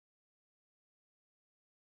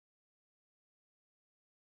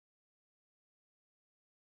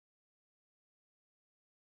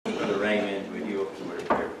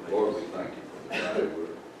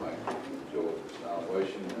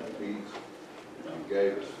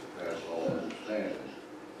gave us to pass all understanding.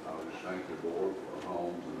 I just thank you, Lord, for our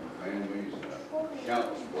homes and our families and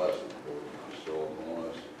countless blessings, Lord, you bestow upon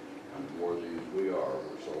us. And worthy as we are,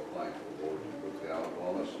 we're so thankful, Lord, you look down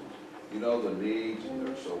upon us. You know the needs, and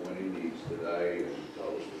there's so many needs today, and you tell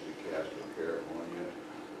us that we cast our care upon you.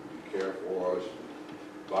 You care for us.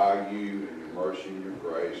 By you and your mercy and your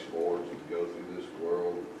grace, Lord, as we go through this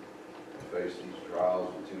world and face these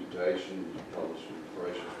trials and temptations, you tell us in your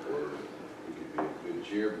precious word that we can be of good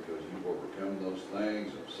cheer because you've overcome those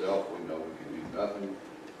things. Of self, we know we can do nothing.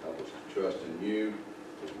 Help us to trust in you.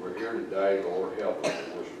 As we're here today, Lord, help us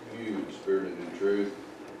to worship you in spirit and in truth.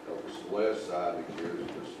 Help us to lay aside the cares of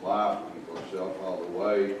this life, keep ourselves out of the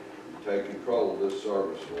way, and take control of this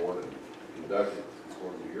service, Lord, and conduct it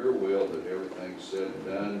according to your will, that everything's said and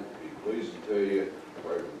done be pleasing to you.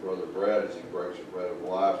 Pray for Brother Brad as he breaks the bread of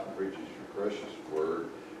life and preaches your precious word.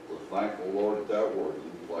 We're thankful, Lord, that word is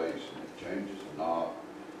in place and it changes not.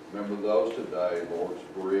 Remember those today, Lord,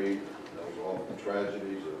 to bereaved, those awful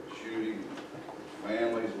tragedies of shooting,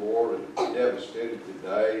 families, Lord, are devastated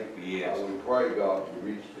today. Yes. We pray, God,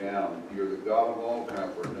 you reach down. You're the God of all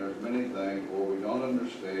comfort, and there's many things, Lord, we don't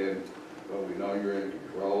understand, but we know you're in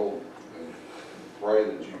control. And pray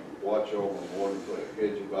that you watch over them, Lord, and put a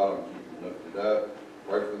hedge about them, keep them lifted up.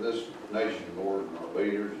 Pray for this nation, Lord, and our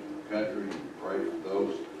leaders and the country. And pray for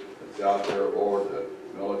those that's out there, Lord, the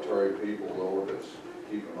military people, Lord, that's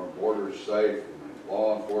keeping our borders safe, and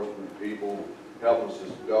law enforcement people. Help us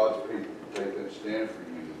as God's people to take that stand for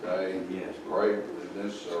you today. Yes. Pray in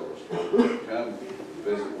this service, Lord. Come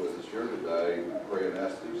visit with us here today. We pray and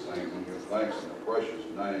ask these things and give thanks in the precious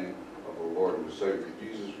name of our Lord and Savior,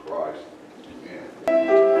 Jesus Christ.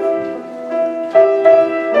 Amen.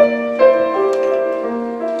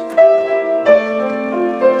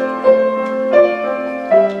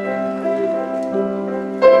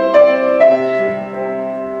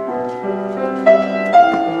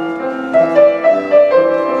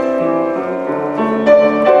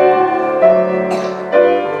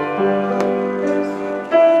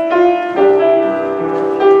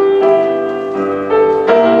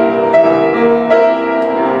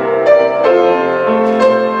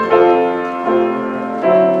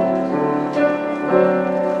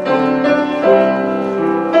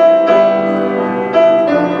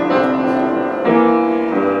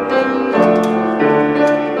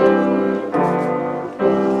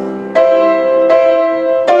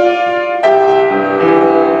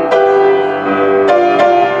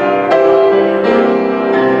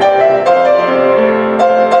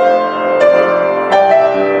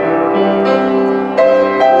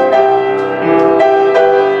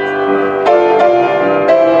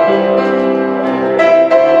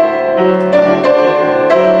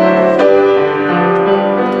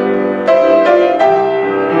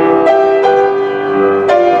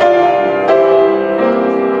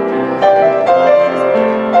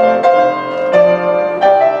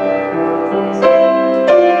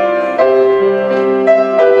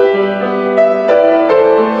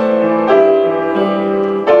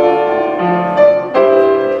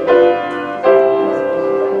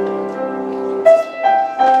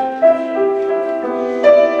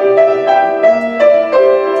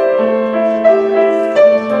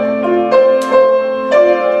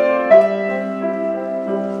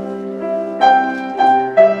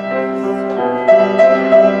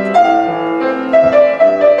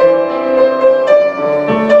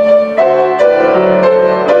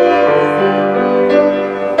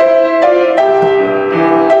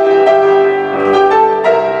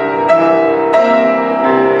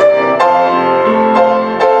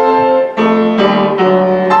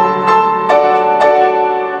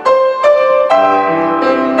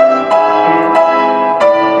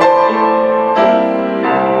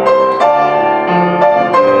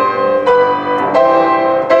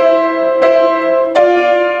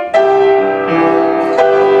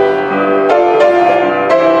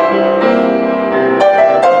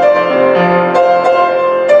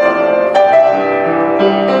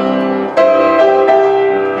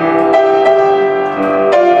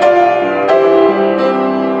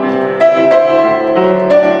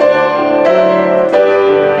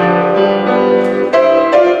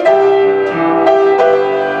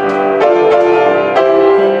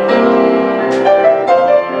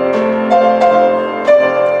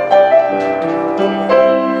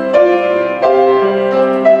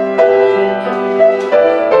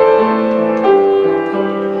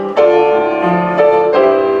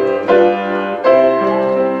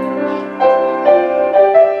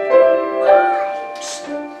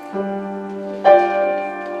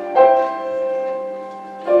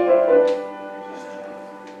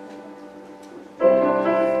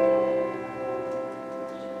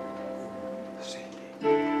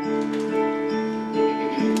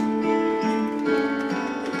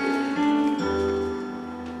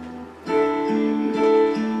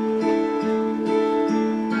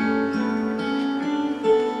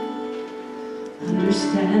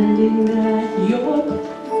 knowing that your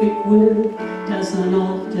perfect will doesn't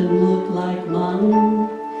often look like mine.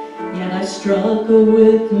 Yet I struggle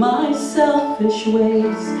with my selfish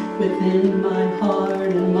ways within my heart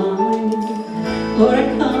and mind. Lord,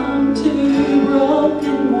 I come to you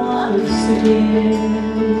broken once again.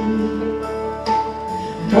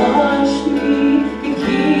 Wash me and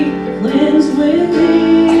keep cleansed within.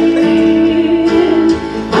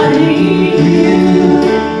 I need you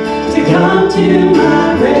to come to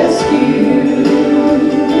my rescue.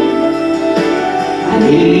 I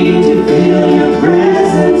need to feel your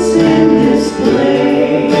presence in this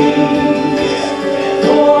place.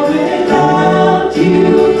 For without you,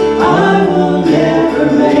 I will never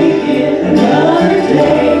make it another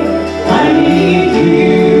day. I need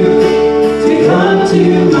you to come to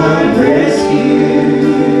my rescue.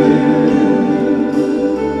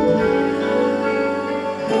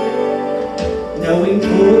 Knowing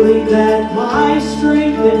fully that my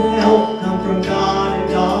strength and help come from God and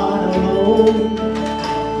God alone.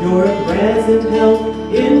 You're a present help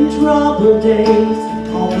in troubled days,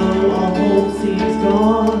 although all hope seems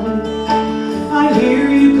gone. I hear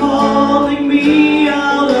you calling me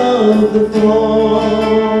out of the fall.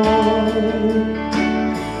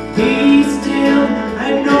 Be still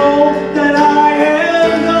and know that I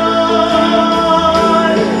am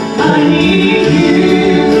God. I need you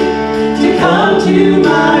to come to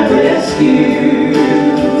my rescue.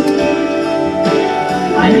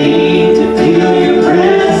 I need to feel your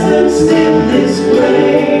presence in this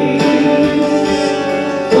place.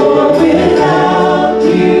 For without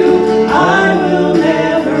you, I will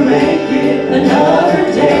never make it another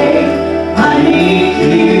day. I need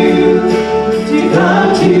you to come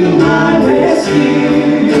to my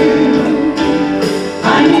rescue. I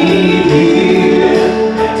need you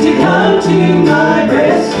to come to my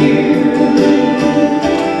rescue.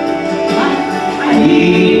 I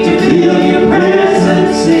need to feel your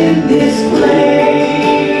presence in this place.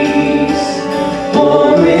 For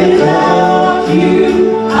without you,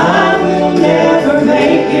 I will never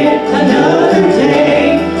make it another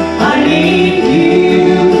day. I need you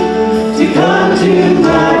to come to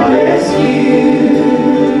my rescue.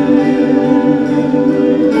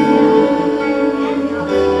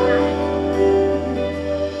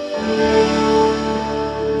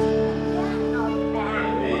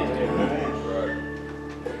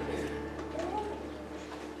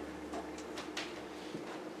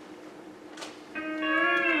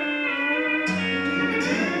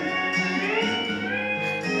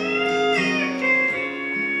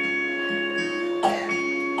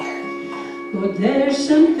 Lord, there's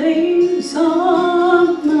some things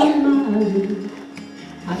on my mind.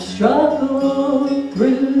 I've struggled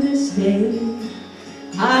through this day.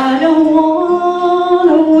 I don't want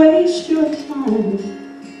to waste your time,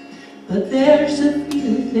 but there's a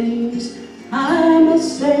few things I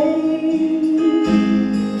must say.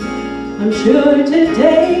 I'm sure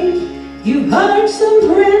today you've heard some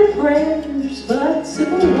grand prayers, but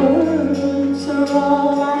simple words are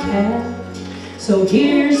all I have. So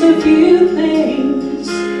here's a few things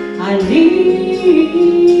I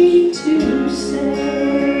need to say.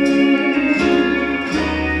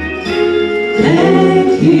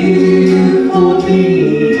 Thank you for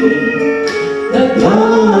being the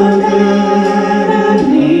God that I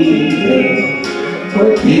needed, for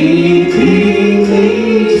keeping me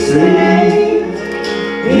safe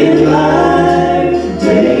in life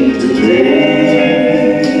day to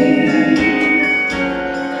day,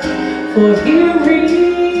 for hearing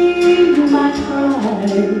my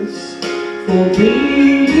cries, for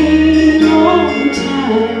being on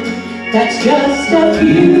time. That's just a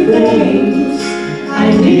few things I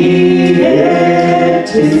needed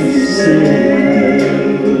to say.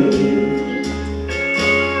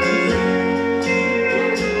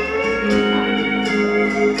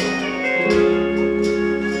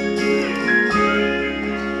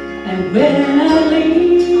 And when I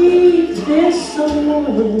leave this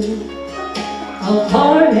world of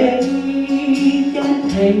heartache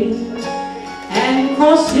and pain, and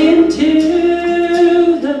cross into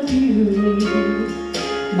the beauty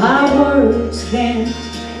my words can't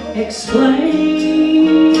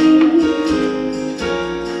explain,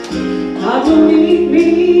 God will lead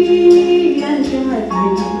me and guide me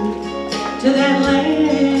to that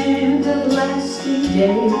land of lasting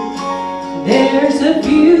day. There's a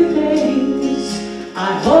few things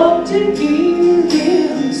I hope to hear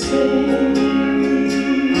Him say.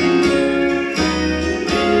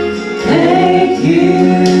 Thank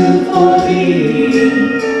you for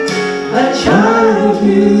being a child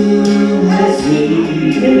who has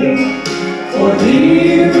needed, for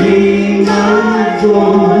hearing my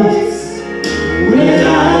voice when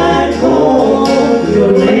I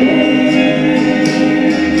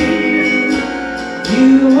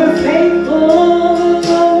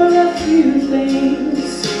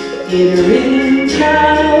sing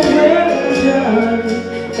child well done.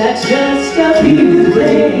 That's just a few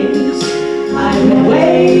things I'm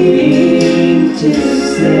waiting to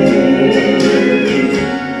say.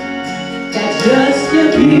 That's just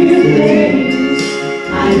a few things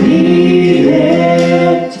I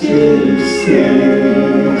needed to say.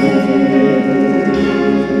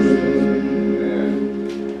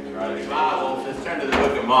 Bibles, let's turn to the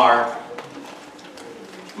book of Mark.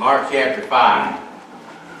 Mark chapter 5.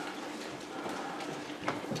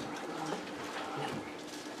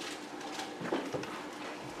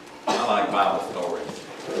 I like Bible stories.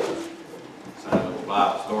 It's a little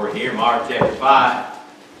Bible story here, Mark chapter 5.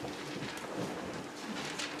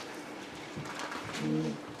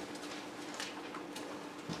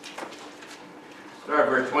 Start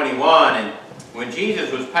verse 21. And when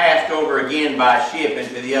Jesus was passed over again by ship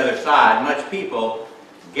into the other side, much people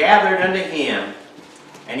gathered unto him,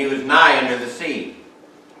 and he was nigh unto the sea.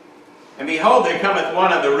 And behold, there cometh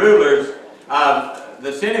one of the rulers of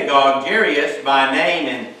the synagogue, Jairus by name,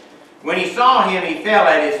 and when he saw him, he fell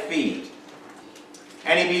at his feet.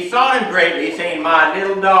 And he besought him greatly, saying, My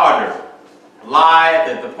little daughter lieth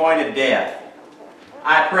at the point of death.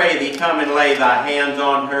 I pray thee, come and lay thy hands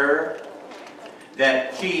on her,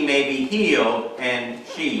 that she may be healed, and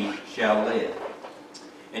she shall live.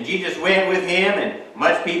 And Jesus went with him, and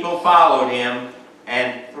much people followed him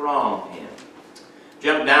and thronged him.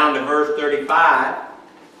 Jump down to verse 35.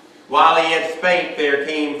 While he yet spake, there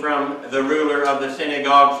came from the ruler of the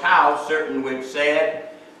synagogue's house certain which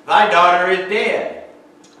said, Thy daughter is dead.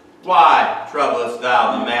 Why troublest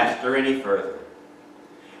thou the master any further?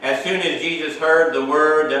 As soon as Jesus heard the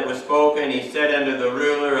word that was spoken, he said unto the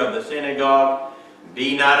ruler of the synagogue,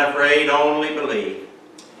 Be not afraid, only believe.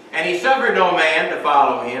 And he suffered no man to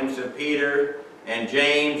follow him, so Peter and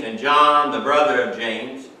James and John, the brother of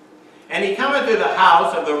James. And he cometh to the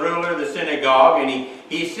house of the ruler of the synagogue, and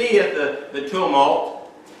he seeth the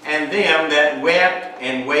tumult, and them that wept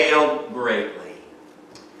and wailed greatly.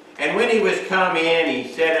 And when he was come in,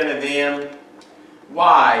 he said unto them,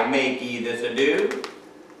 Why make ye this ado,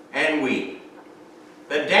 and weep?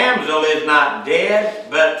 The damsel is not dead,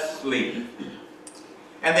 but sleepeth.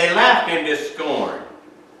 And they laughed him to scorn.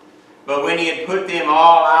 But when he had put them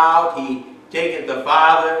all out, he taketh the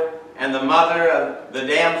father and the mother of the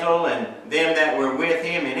damsel and them that were with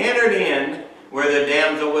him, and entered in where the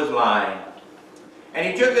damsel was lying. And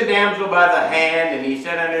he took the damsel by the hand, and he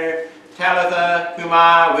said unto her, Talitha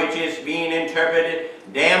cumi, which is being interpreted,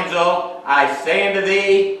 Damsel, I say unto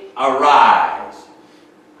thee, arise.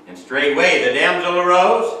 And straightway the damsel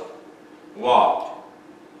arose, walked.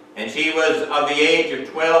 And she was of the age of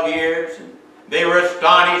 12 years. And they were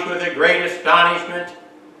astonished with a great astonishment.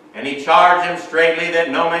 And he charged them straitly that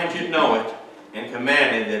no man should know it, and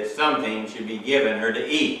commanded that something should be given her to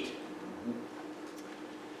eat.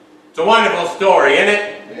 It's a wonderful story, isn't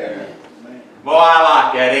it? Yeah. Boy, I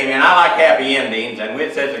like that, amen. I like happy endings, and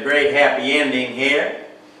Witz has a great happy ending here.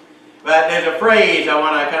 But there's a phrase I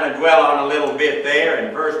want to kind of dwell on a little bit there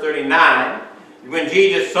in verse 39. When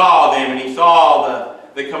Jesus saw them and he saw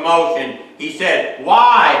the commotion, he said,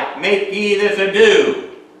 Why make ye this ado?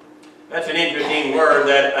 That's an interesting word,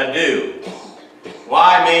 that ado.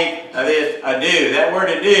 Why make this ado? That word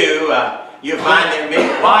ado, you find that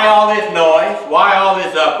why all this noise? Why all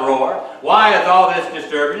this uproar? Why is all this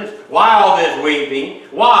disturbance? Why all this weeping?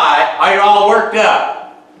 Why are you all worked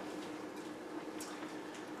up?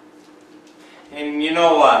 And you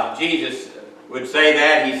know, Jesus would say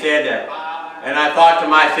that. He said, and I thought to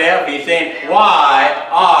myself, he's saying, why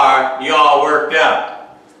are you all worked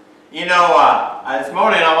up? You know, this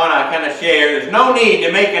morning I want to kind of share, there's no need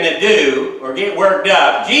to make an ado or get worked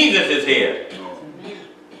up. Jesus is here.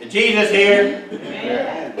 Is Jesus here?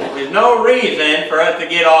 Amen. There's no reason for us to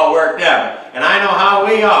get all worked up. And I know how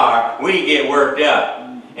we are. We get worked up.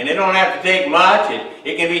 And it don't have to take much.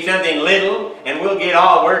 It can be something little, and we'll get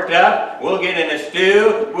all worked up. We'll get in a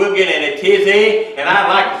stew. We'll get in a tizzy. And I'd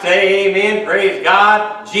like to say, amen, praise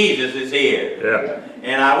God, Jesus is here. Yeah.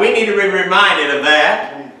 And we need to be reminded of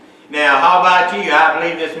that. Now, how about you? I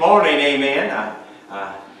believe this morning, amen,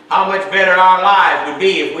 how much better our lives would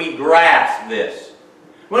be if we grasped this.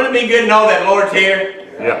 Wouldn't it be good to know that Lord's here?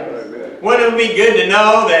 Yeah. Wouldn't it be good to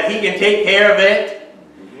know that He can take care of it?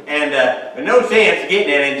 And but no sense getting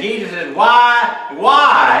it. And Jesus says,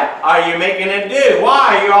 why are you making it do?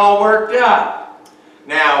 Why are you all worked up?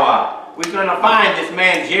 Now, we're going to find this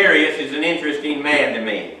man Jairus is an interesting man to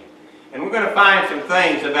me. And we're going to find some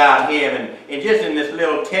things about him, and just in this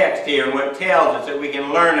little text here, and what it tells us that we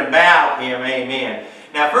can learn about him, amen.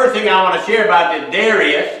 Now, first thing I want to share about this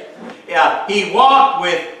Jairus, he walked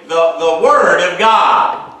with the Word of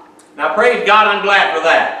God. Now praise God, I'm glad for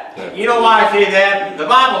that. You know why I say that? The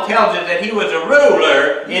Bible tells us that he was a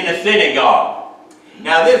ruler in the synagogue.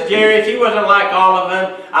 Now this Jairus, he wasn't like all of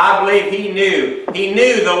them. I believe he knew. He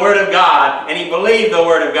knew the Word of God, and he believed the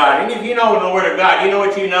Word of God. And if you know the Word of God, you know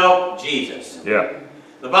what you know? Jesus. Yeah.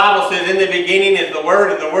 The Bible says, in the beginning is the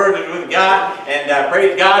Word, and the Word is with God. And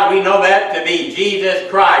praise God, we know that to be Jesus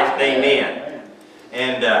Christ. Amen.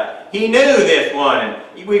 And he knew this one.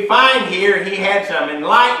 And we find here he had some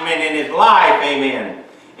enlightenment in his life. Amen.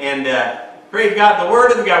 And praise God, the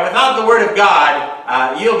Word of God. Without the Word of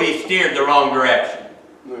God, you'll be steered the wrong direction.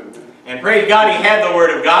 And praise God, he had the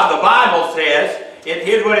Word of God. The Bible says,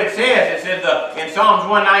 here's what it says. It says in Psalms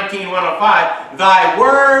 119, 105, Thy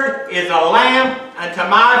Word is a lamp unto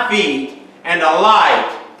my feet and a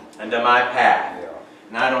light unto my path.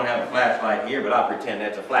 Now, I don't have a flashlight here, but I'll pretend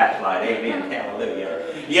that's a flashlight. Amen.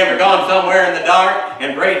 Hallelujah. You ever gone somewhere in the dark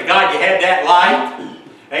and praise God you had that light?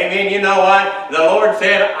 Amen. You know what? The Lord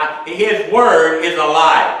said His Word is a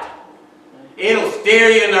light. It'll steer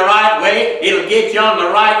you in the right way. It'll get you on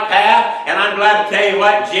the right path. And I'm glad to tell you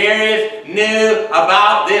what Jairus knew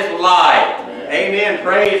about this light. Amen.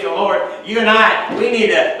 Praise the Lord. You and I, we need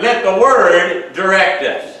to let the Word direct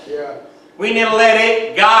us. Yeah. We need to let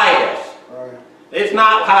it guide us. Right. It's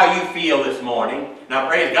not how you feel this morning. Now,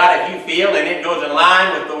 praise God, if you feel and it goes in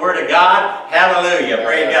line with the Word of God, hallelujah.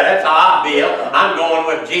 Praise God. That's how I feel. I'm going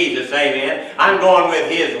with Jesus. Amen. I'm going with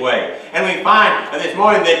His way. And we find this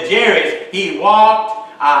morning that Jairus, he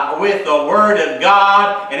walked with the Word of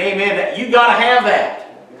God. And amen. That you got to have that.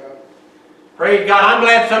 Praise God. I'm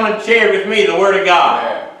glad someone shared with me the Word of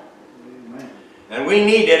God. And we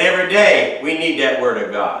need it every day. We need that Word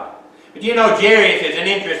of God. But you know, Jairus is an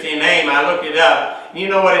interesting name. I looked it up. You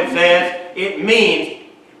know what it says? It means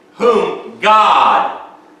whom God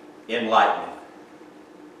enlighteneth.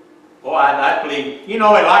 Boy, I believe, you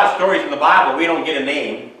know, a lot of stories in the Bible, we don't get a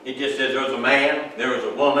name. It just says there was a man, there was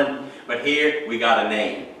a woman, but here we got a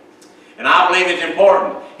name. And I believe it's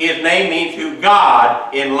important. His name means who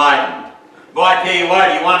God enlightened. Boy, I tell you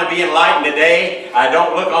what, you want to be enlightened today,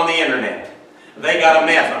 don't look on the internet. They got a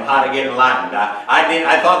mess on how to get enlightened.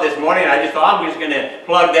 I thought this morning, I just thought I'm just going to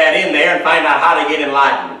plug that in there and find out how to get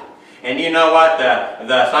enlightened. And you know what?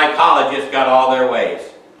 The psychologists got all their ways.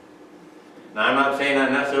 Now, I'm not saying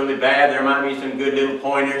I'm necessarily bad. There might be some good little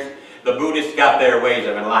pointers. The Buddhists got their ways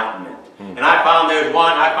of enlightenment. And I found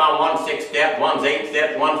one 6 steps, one's 8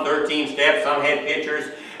 steps, one's 13 steps. Some had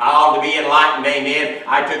pictures. All to be enlightened, amen.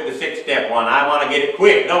 I took the 6-step one. I want to get it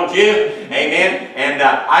quick, don't you? Amen. And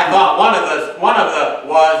I thought one of the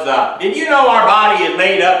was, did you know our body is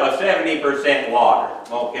made up of 70% water?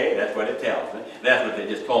 Okay, that's what it tells me. That's what they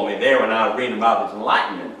just told me there when I was reading about this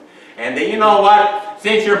enlightenment. And you know what?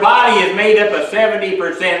 Since your body is made up of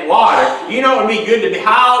 70% water, you know it would be good to be,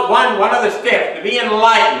 one of the steps to be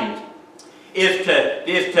enlightened is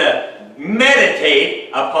to meditate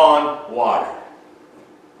upon water.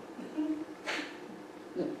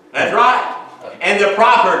 That's right. And the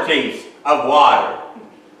properties of water.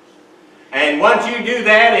 And once you do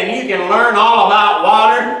that and you can learn all about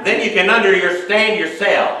water, then you can understand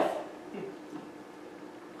yourself.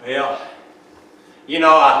 Well, you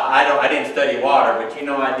know, I didn't study water, but you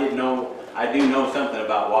know, I do know something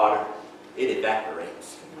about water. It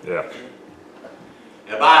evaporates. Yeah.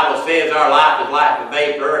 The Bible says our life is like a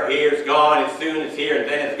vapor. Here it's gone, as soon as here, and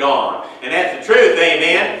then it's gone. And that's the truth,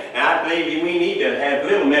 amen. And I believe we need to have a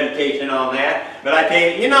little meditation on that. But I tell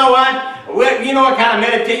you, you know what? You know what kind of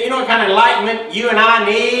meditation, you know what kind of enlightenment you and I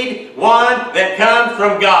need? One that comes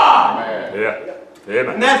from God. Yeah.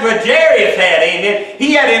 Amen. And that's what Jairus had, amen.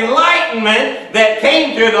 He had enlightenment that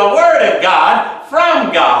came through the Word of God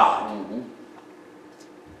from God.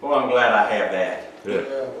 Boy, I'm glad I have that.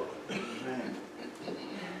 Yeah.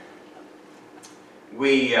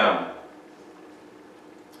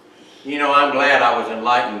 You know, I'm glad I was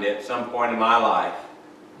enlightened at some point in my life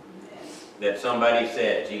that somebody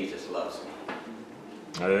said, Jesus loves me.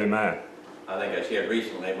 Amen. I think I shared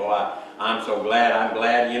recently, boy, I'm so glad, I'm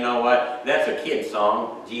glad, you know what, that's a kid's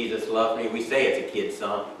song, Jesus loves me. We say it's a kid's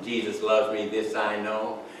song, Jesus loves me, this I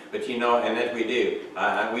know. But you know, and as we do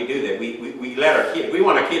that, we let our kids, we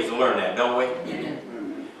want our kids to learn that, don't we?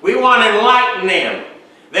 We want to enlighten them.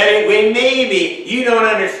 That maybe you don't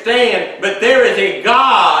understand, but there is a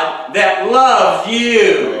God that loves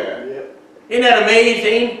you. Isn't that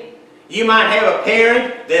amazing? You might have a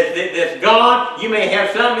parent that's gone. You may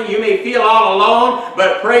have something. You may feel all alone.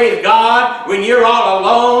 But praise God, when you're all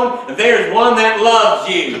alone, there's one that loves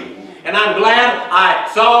you. And I'm glad I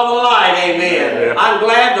saw the light, amen. Yeah. I'm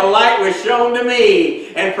glad the light was shown to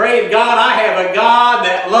me. And praise God, I have a God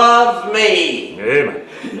that loves me. Amen.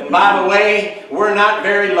 And by the way, we're not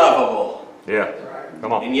very lovable. Yeah.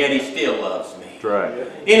 Come on. And yet He still loves me. That's right.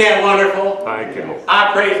 Isn't that wonderful? Thank you, Lord.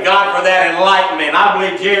 I praise God for that enlightenment. I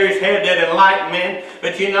believe Jerry's had that enlightenment.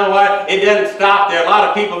 But you know what? It doesn't stop there. A lot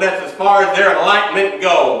of people, that's as far as their enlightenment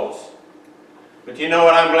goes. But you know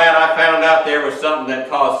what? I'm glad I found out there was something that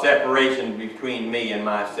caused separation between me and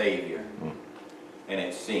my Savior. And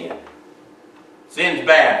it's sin. Sin's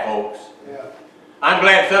bad, folks. Yeah. I'm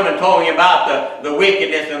glad someone told me about the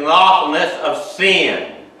wickedness and the awfulness of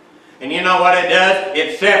sin. And you know what it does?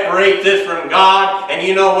 It separates us from God. And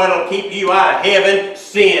you know what will keep you out of heaven?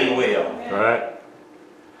 Sin will. Right.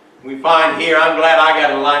 We find here, I'm glad I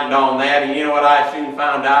got enlightened on that. And you know what I soon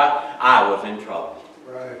found out? I was in trouble.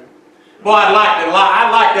 Right. Boy, I'd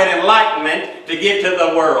like that enlightenment to get to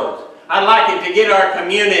the world. I'd like it to get our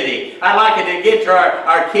community. I'd like it to get to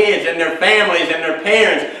our kids and their families and their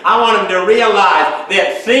parents. I want them to realize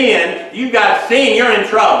that sin, you've got sin, you're in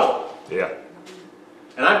trouble. Yeah.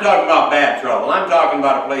 And I'm talking about bad trouble. I'm talking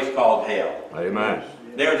about a place called hell. Amen.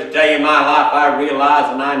 There was a day in my life I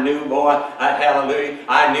realized, and I knew, boy, hallelujah,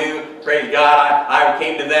 I knew, praise God, I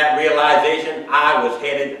came to that realization I was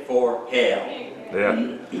headed for hell.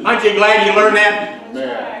 Yeah. Aren't you glad you learned that?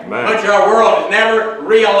 Amen. Much of our world has never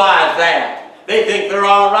realized that. They think they're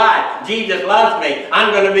all right. Jesus loves me.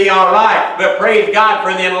 I'm going to be all right. But praise God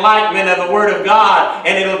for the enlightenment of the Word of God.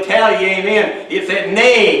 And it'll tell you, amen. It said,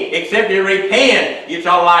 nay, except you repent, you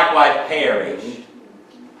shall likewise perish.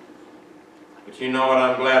 But you know what?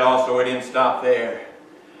 I'm glad also it didn't stop there.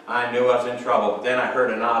 I knew I was in trouble. But then I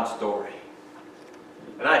heard an odd story.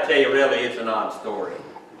 And I tell you, really, it's an odd story.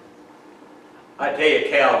 I tell you,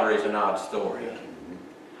 Calvary's an odd story.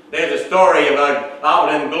 There's a story of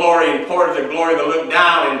out in glory and portals of glory that look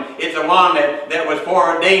down, and it's the one that was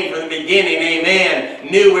foreordained from the beginning,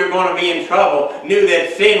 amen. Knew we were going to be in trouble, knew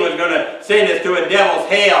that sin was going to send us to a devil's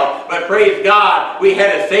hell. But praise God, we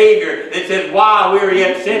had a Savior that says, while we were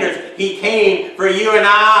yet sinners, He came for you and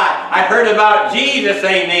I. I heard about Jesus,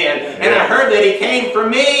 amen. And I heard that He came for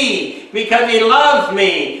me because He loves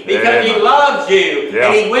me, because He loves you.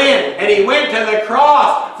 Yeah. And He went to the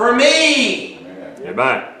cross for me.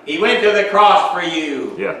 Amen. He went to the cross for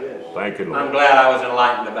you. Yeah. Thank you, I'm Lord. glad I was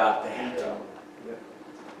enlightened about that.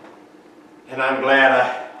 And I'm glad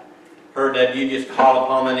I heard that you just call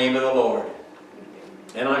upon the name of the Lord.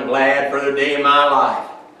 And I'm glad for the day in my life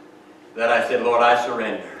that I said, Lord, I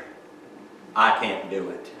surrender. I can't do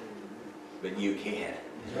it, but you can.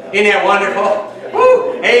 Isn't that wonderful?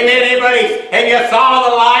 Woo! Amen. Anybody, have you saw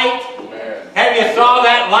the light? Have you saw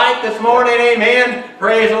that light this morning? Amen.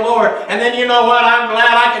 Praise the Lord. And then you know what? I'm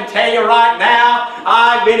glad I can tell you right now,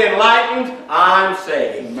 I've been enlightened. I'm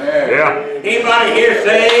saved. Yeah. Anybody here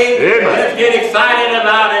saved? Amen. Let's get excited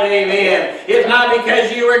about it. Amen. It's not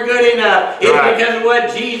because you were good enough. It's Right. because of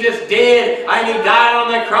what Jesus did. And He died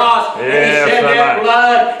on the cross. And He Yes, shed that amen.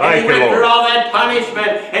 blood. Thank And He you, went Lord. through all that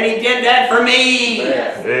punishment. And He did that for me.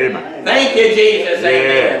 Amen. Thank you, Jesus.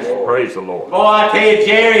 Amen. Yes. Praise the Lord. Boy, I tell you,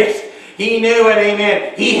 Jerry, he knew it,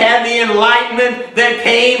 amen. He had the enlightenment that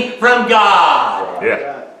came from God.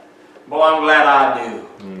 Yeah. Boy, I'm glad I do.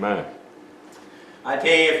 Amen. I tell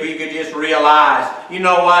you, if we could just realize, you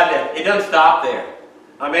know what, it doesn't stop there.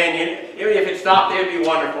 I mean, if it stopped there, it'd be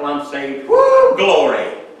wonderful. I'm saved. Woo,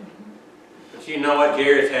 glory. But you know what?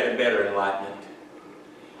 Jairus had a better enlightenment.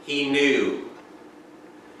 He knew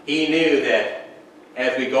that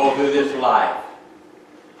as we go through this life,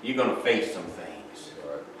 you're going to face some things.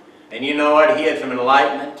 And you know what? He had some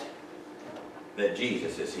enlightenment that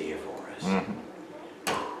Jesus is here for us. Mm-hmm.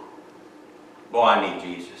 Boy, I need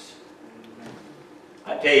Jesus.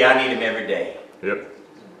 I tell you, I need Him every day. Yep.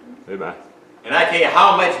 Amen. And I tell you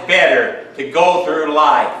how much better to go through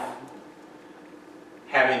life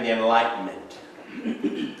having the enlightenment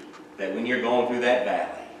that when you're going through that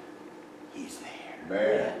valley, He's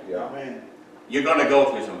there. Amen. You're going to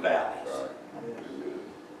go through some valleys.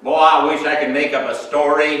 Boy, I wish I could make up a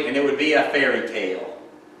story and it would be a fairy tale.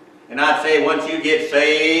 And I'd say once you get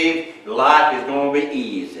saved, life is going to be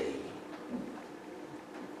easy.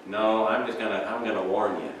 No, I'm going to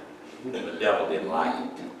warn you. The devil didn't like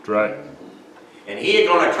it. That's right. And he's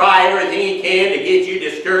going to try everything he can to get you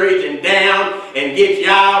discouraged and down and get you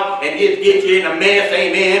out and just get you in a mess,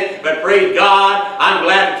 amen. But praise God, I'm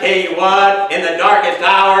glad to tell you what, in the darkest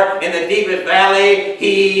hour, in the deepest valley,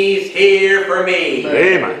 He's here for me.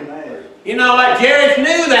 Amen. You know what? Jairus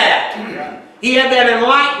knew that. He had that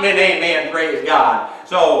enlightenment, amen, praise God.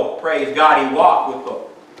 So, praise God, he walked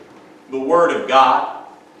with the Word of God.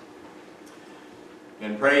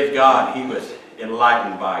 And praise God, he was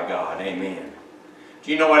enlightened by God, amen.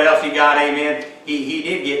 Do you know what else he got, amen? He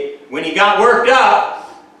did get, when he got worked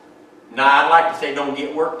up, Now, I'd like to say don't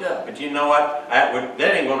get worked up, but you know what?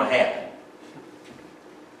 That ain't going to happen.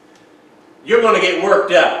 You're going to get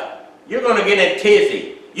worked up. You're going to get in a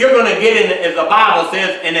tizzy. You're going to get in, as the Bible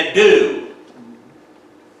says, in a do.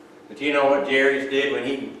 But you know what Jairus did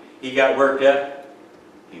when he got worked up?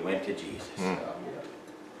 He went to Jesus.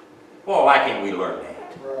 Well, why can't we learn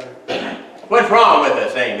that? What's wrong with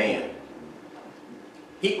us? Amen.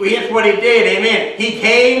 Here's what he did. Amen. He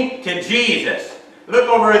came to Jesus. Look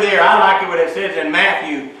over there. I like it what it says in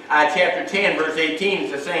Matthew chapter 10, verse 18.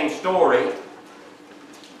 It's the same story.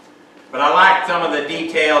 But I like some of the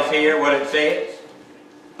details here, what it says.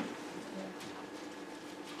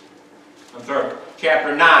 I'm sorry,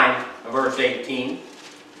 chapter 9, verse 18.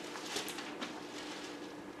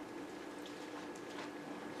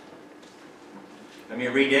 Let me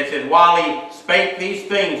read it. It says, while he spake these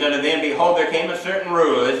things unto them, behold, there came a certain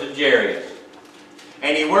ruler, this is Jairus.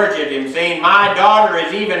 And he worshipped him, saying, my daughter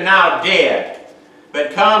is even now dead.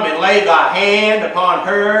 But come and lay thy hand upon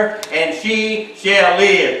her, and she shall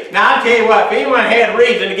live. Now, I tell you what, if anyone had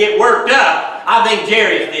reason to get worked up, I think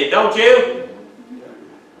Jairus did, don't you?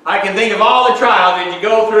 I can think of all the trials that you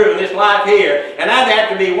go through in this life here, and that'd have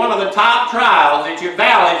to be one of the top trials that you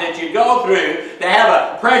valleys that you go through to have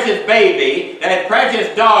a precious baby, that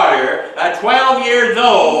precious daughter, 12 years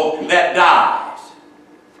old, that dies.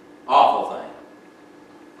 Awful thing.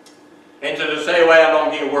 And so to say, well,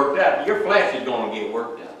 don't get worked up, your flesh is going to get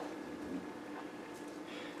worked up.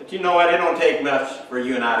 But you know what? It don't take much for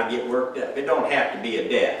you and I to get worked up. It don't have to be a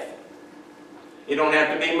death. It don't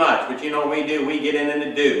have to be much, but you know what we do? We get in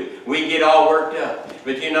the do. We get all worked up.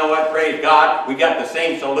 But you know what? Praise God, we got the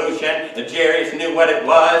same solution. Jairus knew what it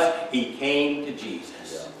was. He came to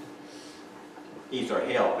Jesus. He's our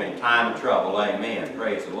help in time of trouble. Amen.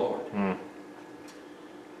 Praise the Lord.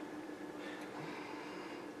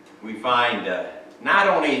 We find not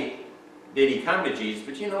only did he come to Jesus,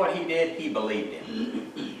 but you know what he did? He believed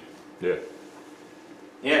him. Yeah.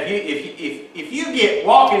 You know, if you get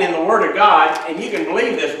walking in the Word of God, and you can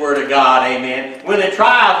believe this Word of God, amen, when the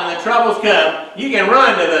trials and the troubles come, you can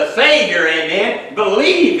run to the Savior, amen,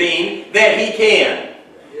 believing that He can.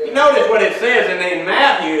 Yeah. You notice what it says in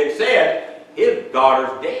Matthew, it said, his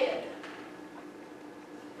daughter's dead.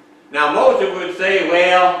 Now, most of would say,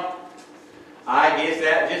 well, I guess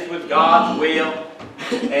that just was God's will,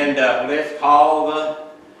 and let's call the,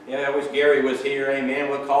 I wish Gary was here, amen,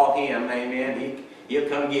 we'll call him, amen, He'll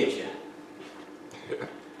come get you.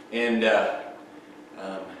 And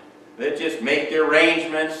let's just make the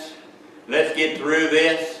arrangements. Let's get through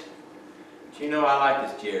this. But you know, I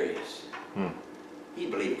like this Jairus. He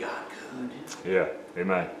believed God could. Yeah.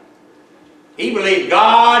 Amen. He believed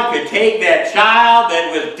God could take that child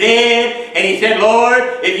that was dead, and he said,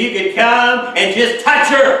 Lord, if you could come and just touch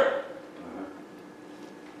her.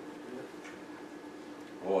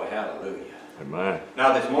 Boy, hallelujah. Amen.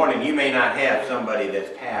 Now this morning you may not have somebody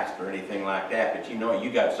that's passed or anything like that, but you know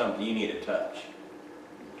you got something you need a touch.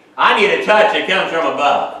 I need a touch that comes from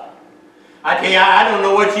above. I tell you, I don't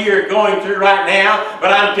know what you're going through right now,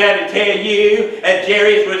 but I'm trying to tell you that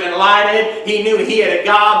Jairus was enlightened. He knew he had a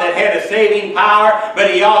God that had a saving power,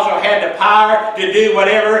 but he also had the power to do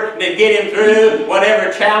whatever to get him through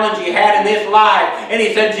whatever challenge he had in this life. And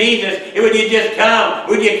he said, Jesus, would you just come?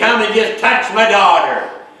 Would you come and just touch my daughter?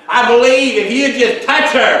 I believe if you just touch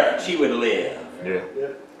her, she would live. Yeah.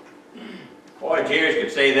 Boy, Jairus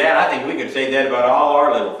could say that. I think we could say that about all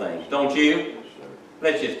our little things, don't you?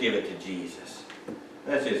 Let's just give it to Jesus.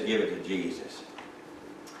 Let's just give it to Jesus.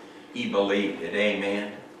 He believed it.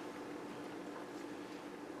 Amen.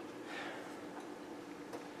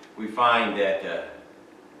 We find that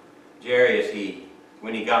Jairus,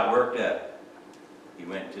 when he got worked up, he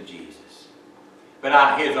went to Jesus. But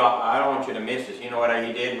I don't want you to miss this. You know what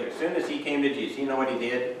he did? As soon as he came to Jesus, you know what he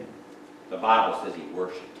did? The Bible says he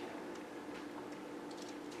worshiped him.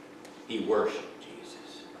 He worshiped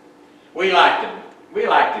Jesus. We like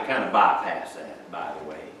to kind of bypass that, by the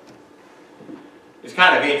way. It's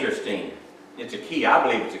kind of interesting. It's a key. I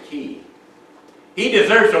believe it's a key. He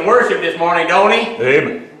deserves some worship this morning, don't he?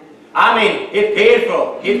 Amen. I mean, it's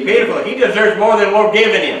pitiful. It's pitiful. He deserves more than we're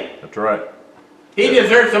giving him. That's right. He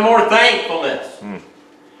deserves some more thankfulness.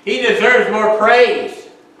 He deserves more praise.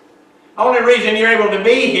 The only reason you're able to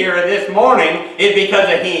be here this morning is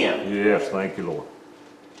because of him. Yes, thank you, Lord.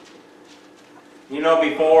 You know,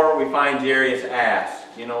 before we find Jairus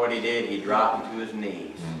asked, you know what he did? He dropped to his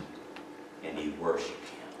knees and he worshiped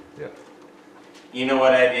him. Yeah. You know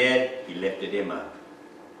what I did? He lifted him up.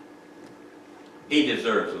 He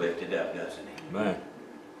deserves lifted up, doesn't he? Man.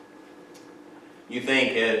 You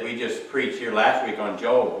think, as we just preached here last week on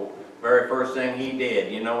Job, Very first thing he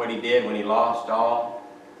did, you know what he did when he lost all?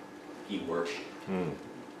 He worshiped.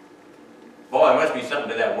 Boy, there must be something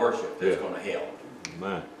to that worship that's going to help.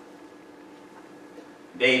 Amen.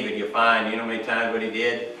 David, you find, you know how many times what he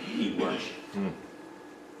did? He worshiped.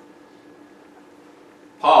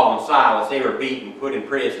 Paul and Silas, they were beaten, put in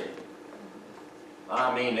prison.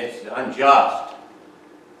 I mean, it's unjust.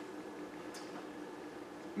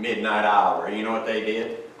 Midnight hour, you know what they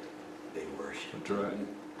did? They worshiped. That's right.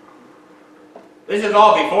 This is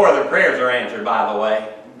all before their prayers are answered, by the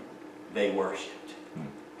way. They worshiped.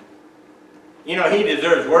 You know, he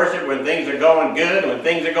deserves worship when things are going good and when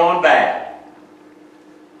things are going bad.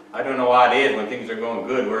 I don't know why it is when things are going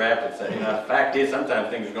good, we're apt to say. The fact is, sometimes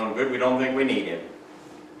things are going good, we don't think we need him.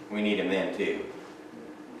 We need him then, too.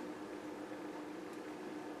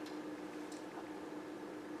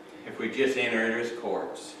 If we just enter his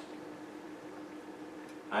courts.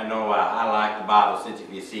 I know I like the Bible says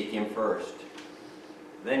if you seek him first,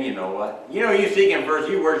 then you know what? You know, you seek him first,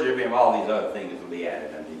 you worship him, all these other things will be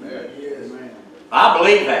added unto you. Yes. I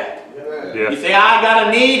believe that. Yeah. You say, I got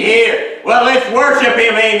a need here. Well, let's worship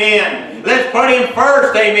him, amen. Let's put him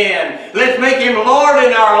first, amen. Let's make him Lord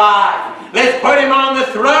in our life. Let's put him on the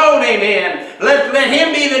throne, amen. Let's let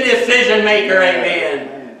him be the decision maker,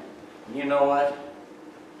 amen. You know what?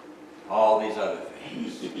 All these other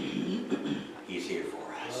things, he's here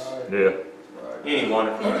for us. Yeah. Ain't he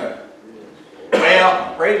wonderful?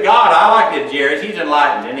 Well, praise God, I like this Jairus. He's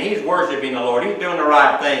enlightened and he's worshiping the Lord. He's doing the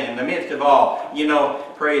right thing in the midst of all. You know,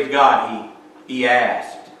 praise God, he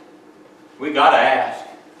asked. We got to ask.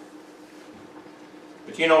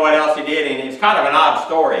 But you know what else he did? And it's kind of an odd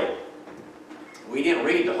story. We didn't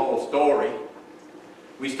read the whole story.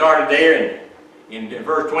 We started there in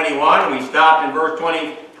verse 21, and we stopped in verse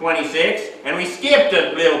 26, and we skipped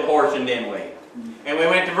a little portion, didn't we? And we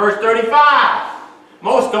went to verse 35.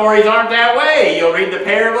 Most stories aren't that way. You'll read the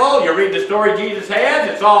parable, you'll read the story Jesus has,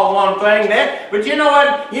 it's all one thing there. But you know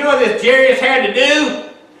what? You know what this Jairus had to do?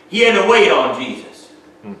 He had to wait on Jesus.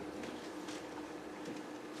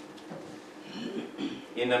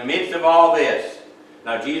 In the midst of all this.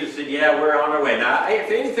 Now Jesus said, yeah, we're on our way. Now, if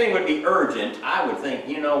anything would be urgent, I would think,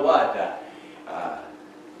 you know what?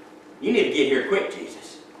 You need to get here quick,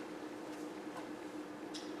 Jesus.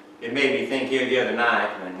 It made me think here the other night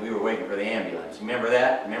when we were waiting for the ambulance. Remember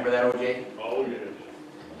that? Remember that, O.J.? Oh, yes.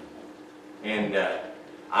 And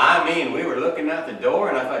I mean, we were looking out the door,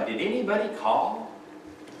 and I thought, did anybody call?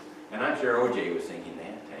 And I'm sure O.J. was thinking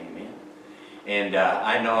that. Amen. And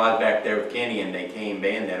I know I was back there with Kenny, and they came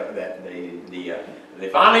in. They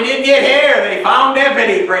finally did get here. They found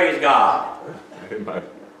deputy. Praise God. Amen.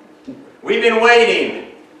 We've been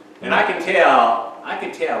waiting, and I can tell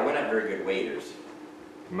we're not very good waiters.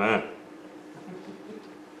 Amen.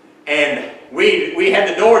 And we had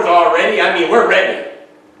the doors all ready. I mean, we're ready.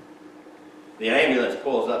 The ambulance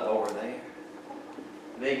pulls up over there.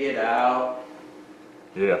 They get out.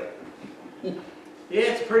 Yeah. Yeah,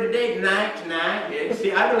 it's a pretty day tonight. Yeah,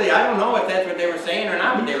 see, I don't know if that's what they were saying or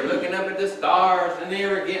not, but they were looking up at the stars and they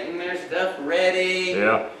were getting their stuff ready.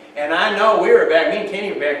 Yeah. And I know we were back, me and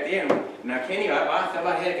Kenny were back there. Now, Kenny, I thought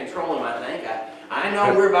I had control him, I think. I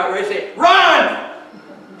know we were about ready to say, run!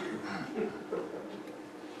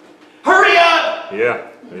 Hurry up! Yeah.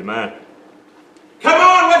 Amen. Come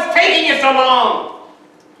on, what's taking you so long?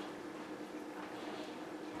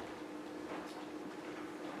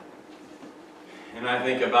 And I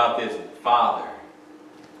think about this father,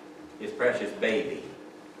 his precious baby.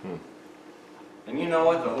 And you know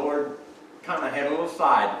what? The Lord kind of had a little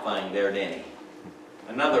side thing there, didn't he?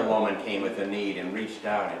 Another woman came with a need and reached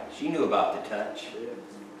out, and she knew about the touch.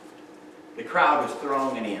 The crowd was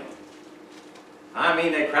thronging in. I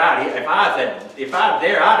mean, that crowd, if I was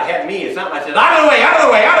there, I'd have had me or something. I said, out of the way, out of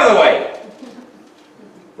the way, out of the way.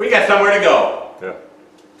 We got somewhere to go. Yeah.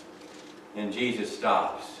 And Jesus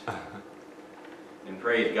stops. And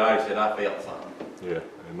praise God, he said, I felt something. Yeah.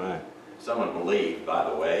 Amen. Someone believed, by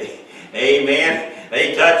the way. Amen.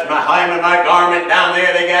 They touched my hem of my garment down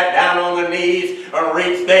there. They got down on their knees or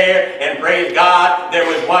reached there. And praise God, there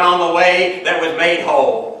was one on the way that was made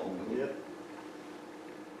whole.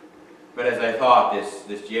 But as I thought,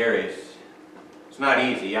 this Jairus, it's not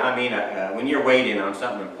easy. I mean, when you're waiting on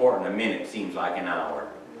something important, a minute seems like an hour.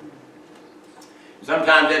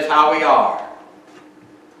 Sometimes that's how we are.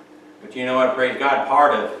 But you know what, praise God,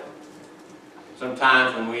 part of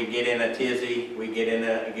sometimes when we get in a tizzy, we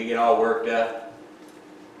get all worked up,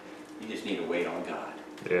 you just need to wait on God.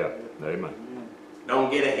 Yeah. Amen.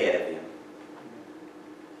 Don't get ahead of him.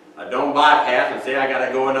 Don't bypass and say, I got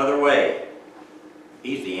to go another way.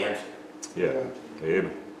 He's the answer. Yeah.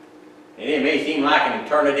 Amen. And it may seem like an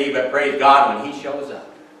eternity, but praise God when He shows up.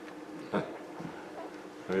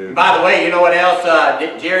 Amen. By the way, you know what else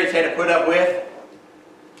Jerry's had to put up with?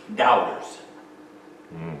 Doubters.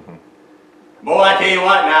 Boy, I tell you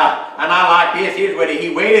what now, and I like this, here's what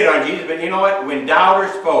he waited on Jesus, but you know what? When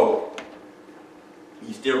doubters spoke,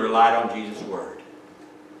 he still relied on Jesus' word.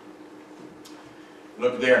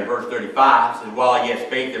 Look there in verse 35, it says, while he yet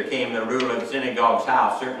spake, there came the ruler of the synagogue's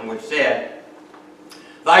house, certain which said,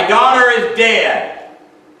 Thy daughter is dead.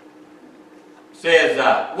 Says,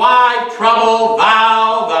 why trouble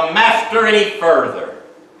thou the master any further?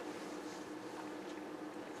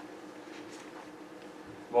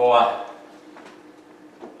 Boy,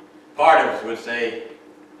 part of us would say,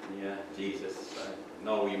 yeah, Jesus, I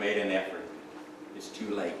know you made an effort. It's too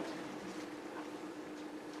late.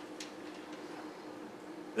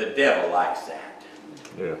 The devil likes that.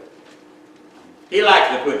 Yeah. He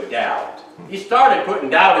likes to put doubt. He started putting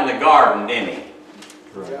doubt in the garden, didn't he?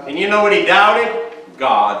 Right. And you know what he doubted?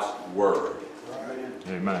 God's word.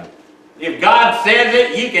 Amen. If God says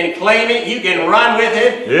it, you can claim it, you can run with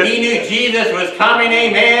it. Yep. He knew Jesus was coming,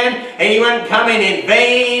 amen, and he wasn't coming in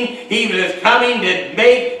vain. He was coming to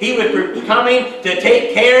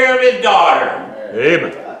take care of his daughter.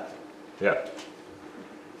 Amen. Yeah.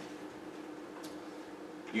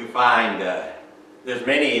 You find there's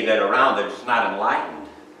many that are around that are just not enlightened.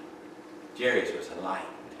 Jerry's was enlightened.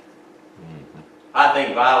 I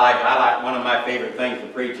think I like one of my favorite things to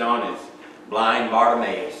preach on is blind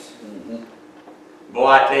Bartimaeus. Boy,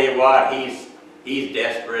 I tell you what, he's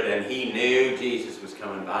desperate, and he knew Jesus was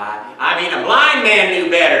coming by. I mean, a blind man knew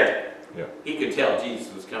better. Yeah. He could tell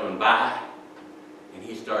Jesus was coming by, and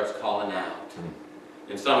he starts calling out.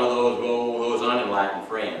 And some of those unenlightened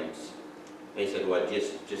friends, they said, well,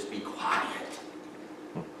 just be quiet.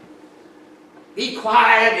 Be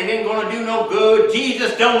quiet, it ain't going to do no good.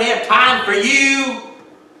 Jesus don't have time for you.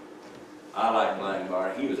 I like blind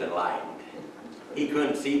Bart. He was enlightened. He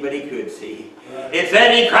couldn't see, but he could see. It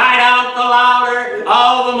said he cried out the louder,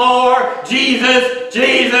 all the more, Jesus,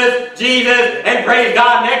 Jesus, Jesus. And praise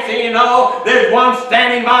God, next thing you know, there's one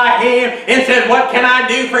standing by him and says, what can I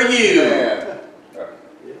do for you? Yeah.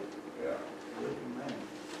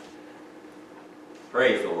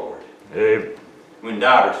 Praise the Lord. Amen. When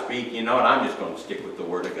doubters speak, you know what, I'm just going to stick with the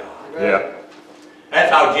Word of God. Yeah.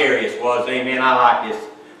 That's how Jairus was, amen. I like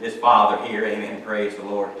this father here, amen. Praise the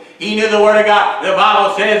Lord. He knew the Word of God. The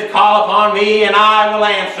Bible says, call upon me and I will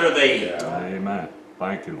answer thee. Yeah. Amen.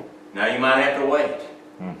 Thank you, Lord. Now you might have to wait,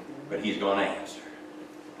 but he's going to answer.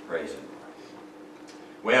 Praise the Lord.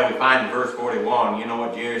 Well, we find in verse 41, you know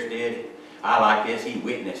what Jairus did? I like this. He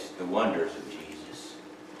witnessed the wonders of Jesus.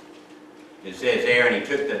 It says there, and he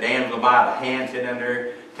took the damsel by the hand, said unto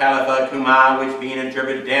her, Talitha cumi, which being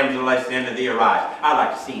interpreted, damsel, I say unto thee, arise. I'd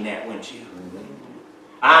like to see that, wouldn't you?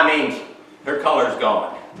 I mean, her color's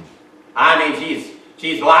gone. I mean,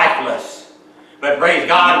 she's lifeless. But praise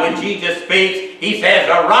God, when Jesus speaks, he says,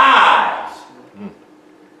 arise.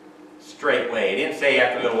 Straightway. He didn't say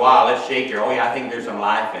after a little while, let's shake her. Oh yeah, I think there's some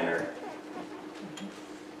life in her.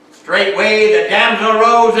 Straightway the damsel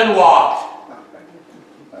rose and walked.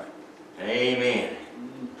 Amen.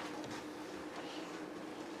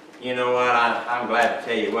 You know what? I'm glad to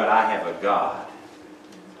tell you what, I have a God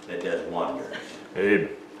that does wonders. Amen.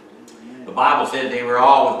 The Bible says they were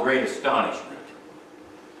all with great astonishment.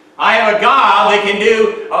 I have a God that can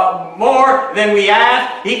do more than we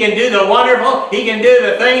ask. He can do the wonderful. He can do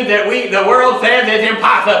the things that the world says is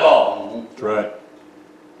impossible. That's right.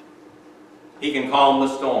 He can calm the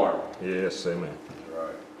storm. Yes, amen.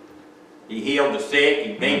 Right. He healed the sick.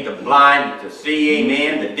 He made the blind to see,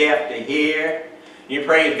 amen, the deaf to hear. You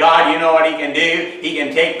praise God, you know what he can do? He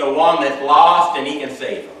can take the one that's lost and he can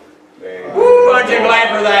save them. Amen. Woo, aren't you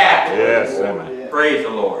glad for that? Yes, amen. Praise the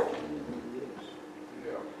Lord.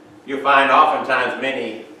 Yeah. You'll find oftentimes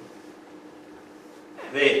many,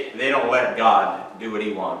 they don't let God do what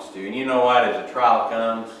he wants to. And you know what? As a trial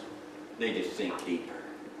comes, they just sink deeper.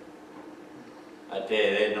 I tell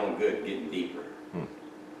you, there's no good getting deeper.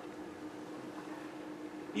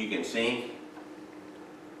 You can sink,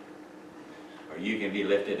 or you can be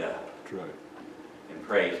lifted up. That's right. And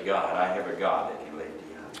praise God, I have a God that can lift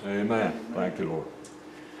you up. Amen. Thank you, Lord.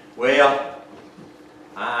 Well,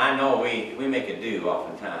 I know we make a do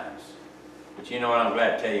oftentimes. But you know what? I'm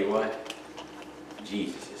glad to tell you what?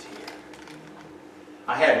 Jesus is here.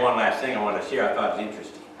 I had one last thing I wanted to share I thought was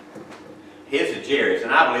interesting. His is Jairus,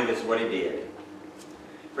 and I believe this is what he did.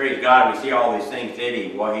 Praise God, we see all these things did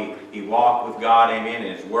he walked with God, amen,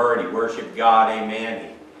 in his word, he worshiped God,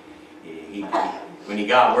 amen. When he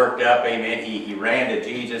got worked up, amen, he ran to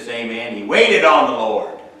Jesus, amen. He waited on the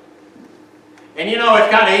Lord. And you know, it's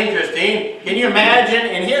kind of interesting. Can you imagine?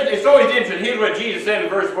 And it's always interesting. Here's what Jesus said in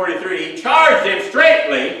verse 43. He charged them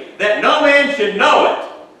straitly that no man should know it.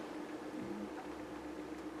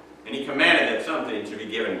 And he commanded that something should be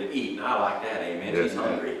given to eat. And I like that, amen. Yes. He's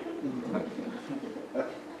hungry.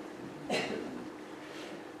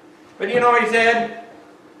 But you know what he said?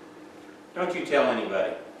 Don't you tell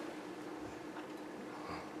anybody.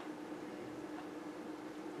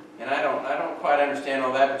 And I don't quite understand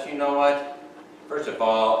all that, but you know what? First of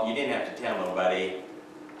all, you didn't have to tell nobody.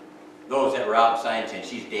 Those that were outside saying,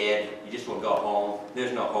 she's dead, you just will go home,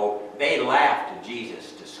 there's no hope. They laughed at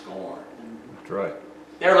Jesus to scorn. That's right.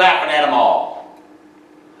 They're laughing at them all.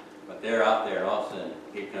 But they're out there, and all of a sudden,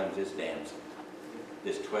 here comes this damsel,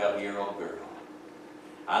 this 12-year-old girl.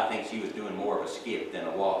 I think she was doing more of a skip than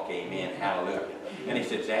a walk, amen, hallelujah. And he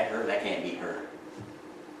said, is that her? That can't be her.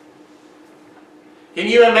 Can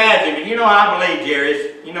you imagine? But you know, I believe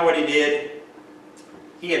Jairus, you know what he did?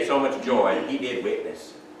 He had so much joy, he did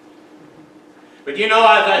witness. But you know,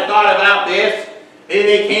 as I thought about this,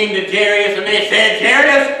 they came to Jairus and they said,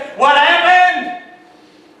 Jairus, what happened?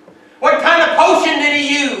 What kind of potion did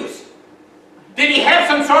he use? Did he have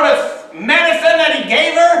some sort of medicine that he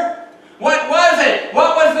gave her? What was it?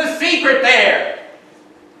 What was the secret there?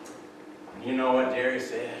 And you know what Jairus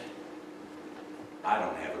said? I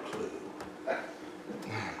don't have a clue.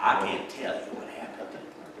 I can't tell you what happened.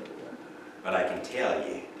 But I can tell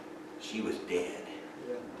you, she was dead.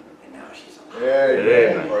 And now she's alive.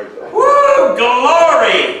 Yeah. Woo!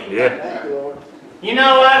 Glory! Yeah. You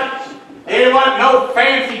know what? There wasn't no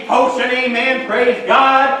fancy potion, amen, praise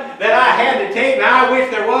God, that I had to take. Now I wish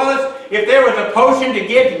there was. If there was a potion to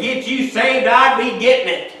get you saved, I'd be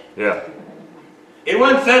getting it. Yeah. It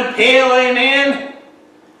wasn't some pill, amen.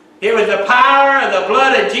 It was the power of the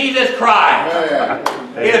blood of Jesus Christ.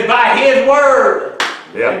 It was by His Word.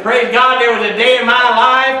 Yeah. And praise God, there was a day in my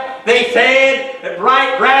life, they said that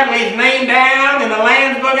Bright Bradley's name down in the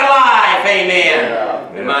Lamb's Book of Life, amen. Yeah.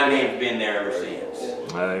 And my name's been there ever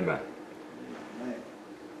since. Amen.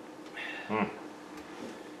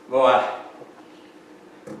 Boy,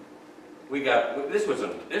 this was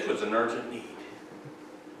an urgent need.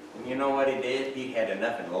 And you know what he did? He had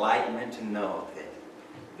enough enlightenment to know that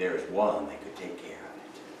there is one that could take care of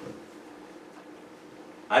it.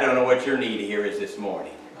 I don't know what your need here is this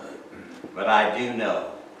morning, but I do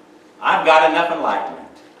know I've got enough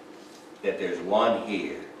enlightenment that there's one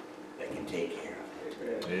here that can take care of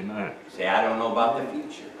it. Amen. Say, I don't know about the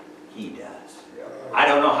future. He does. I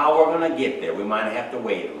don't know how we're going to get there. We might have to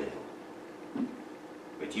wait a little.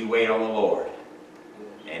 But you wait on the Lord,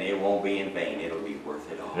 and it won't be in vain. It'll be worth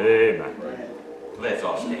it all. Amen. Let's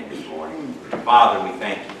all stand this morning. Father, we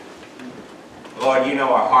thank you. Lord, you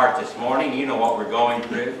know our hearts this morning. You know what we're going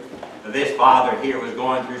through. This father here was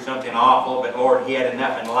going through something awful, but Lord, he had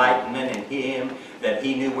enough enlightenment in him that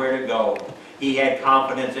he knew where to go. He had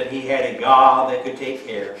confidence that he had a God that could take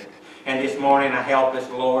care of it. And this morning, I help us,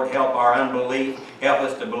 Lord, help our unbelief. Help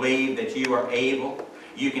us to believe that you are able.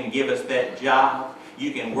 You can give us that job.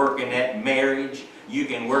 You can work in that marriage. You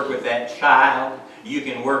can work with that child. You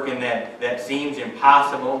can work in that seems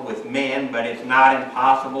impossible with men, but it's not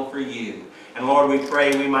impossible for you. And Lord, we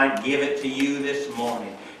pray we might give it to you this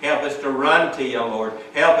morning. Help us to run to you, Lord.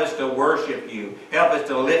 Help us to worship you. Help us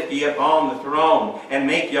to lift you up on the throne and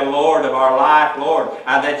make you Lord of our life, Lord,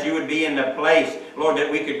 that you would be in the place, Lord,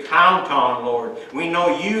 that we could count on, Lord. We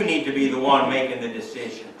know you need to be the one making the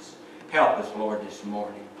decisions. Help us, Lord, this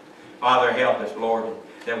morning. Father, help us, Lord,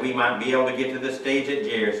 that we might be able to get to the stage that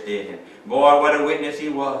Jairus did. And boy, what a witness he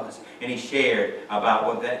was. And he shared about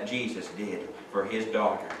what that Jesus did for his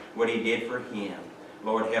daughter, what he did for him.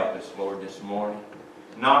 Lord, help us, Lord, this morning.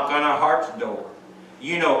 Knock on our heart's door.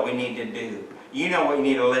 You know what we need to do. You know what we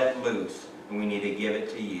need to let loose, and we need to give it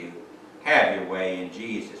to you. Have your way in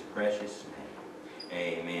Jesus' precious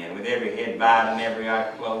name. Amen. With every head bowed and every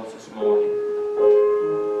eye closed this morning.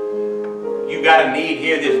 You got a need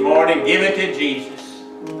here this morning, give it to Jesus.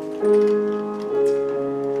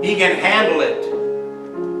 He can handle it.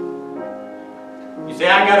 You say,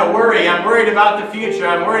 I got to worry. I'm worried about the future.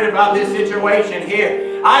 I'm worried about this situation here.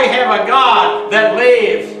 I have a God that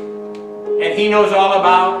lives, and He knows all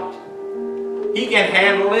about it. He can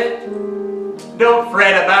handle it. Don't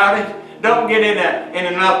fret about it. Don't get in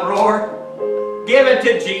an uproar. Give it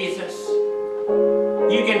to Jesus.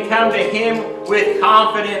 You can come to Him with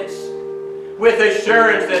confidence, with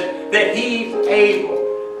assurance that He's able,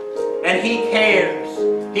 and He cares.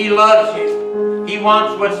 He loves you. He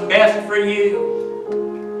wants what's best for you.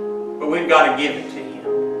 But we've got to give it to Him.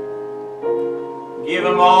 Give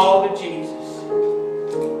them all to Jesus.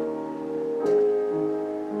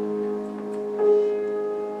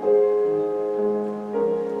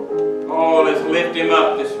 Oh, let's lift him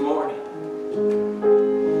up this morning.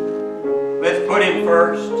 Let's put him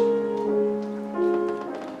first.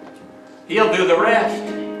 He'll do the rest.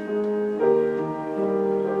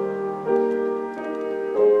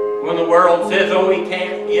 When the world says, oh, he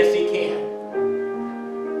can't, yes, he can.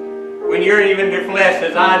 When you're even your flesh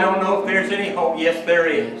says, I don't know if there's any hope, yes, there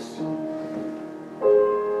is.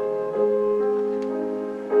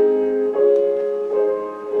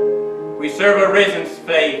 We serve a risen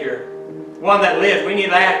Savior, one that lives. We need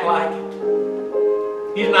to act like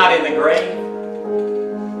it. He's not in the grave.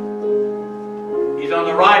 He's on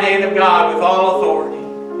the right hand of God with all authority.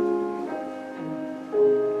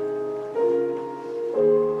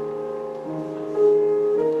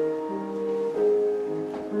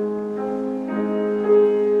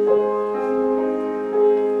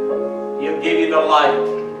 He'll give you the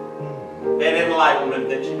light, that enlightenment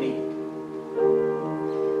that you need.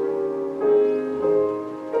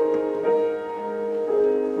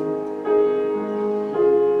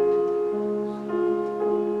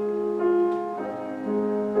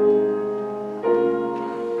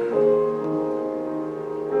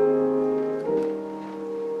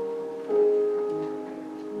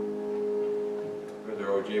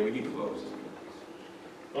 Would you close?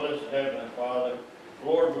 Blessed Heavenly Father,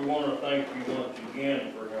 Lord, we want to thank you once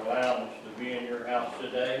again for allowing us to be in your house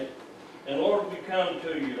today. And Lord, we come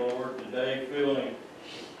to you, Lord, today feeling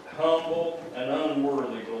humble and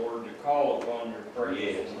unworthy, Lord, to call upon your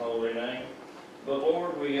precious and holy name. But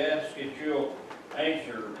Lord, we ask that you'll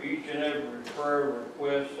answer each and every prayer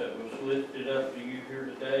request that was lifted up to you here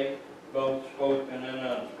today, both spoken and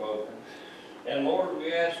unspoken. And Lord,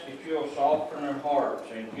 we ask that you'll soften our hearts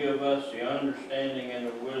and give us the understanding and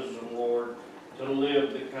the wisdom, Lord, to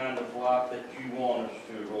live the kind of life that you want us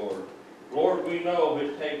to, Lord. Lord, we know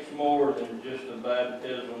it takes more than just a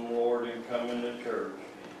baptism, Lord, and coming to church.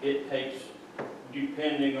 It takes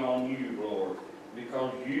depending on you, Lord,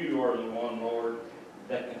 because you are the one, Lord,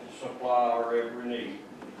 that can supply our every need.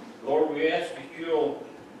 Lord, we ask that you'll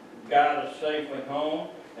guide us safely home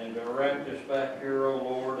and direct us back here, O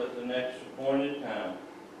Lord, at the next appointed time.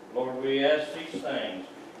 Lord, we ask these things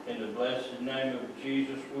in the blessed name of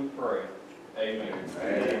Jesus we pray. Amen.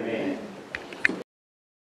 Amen.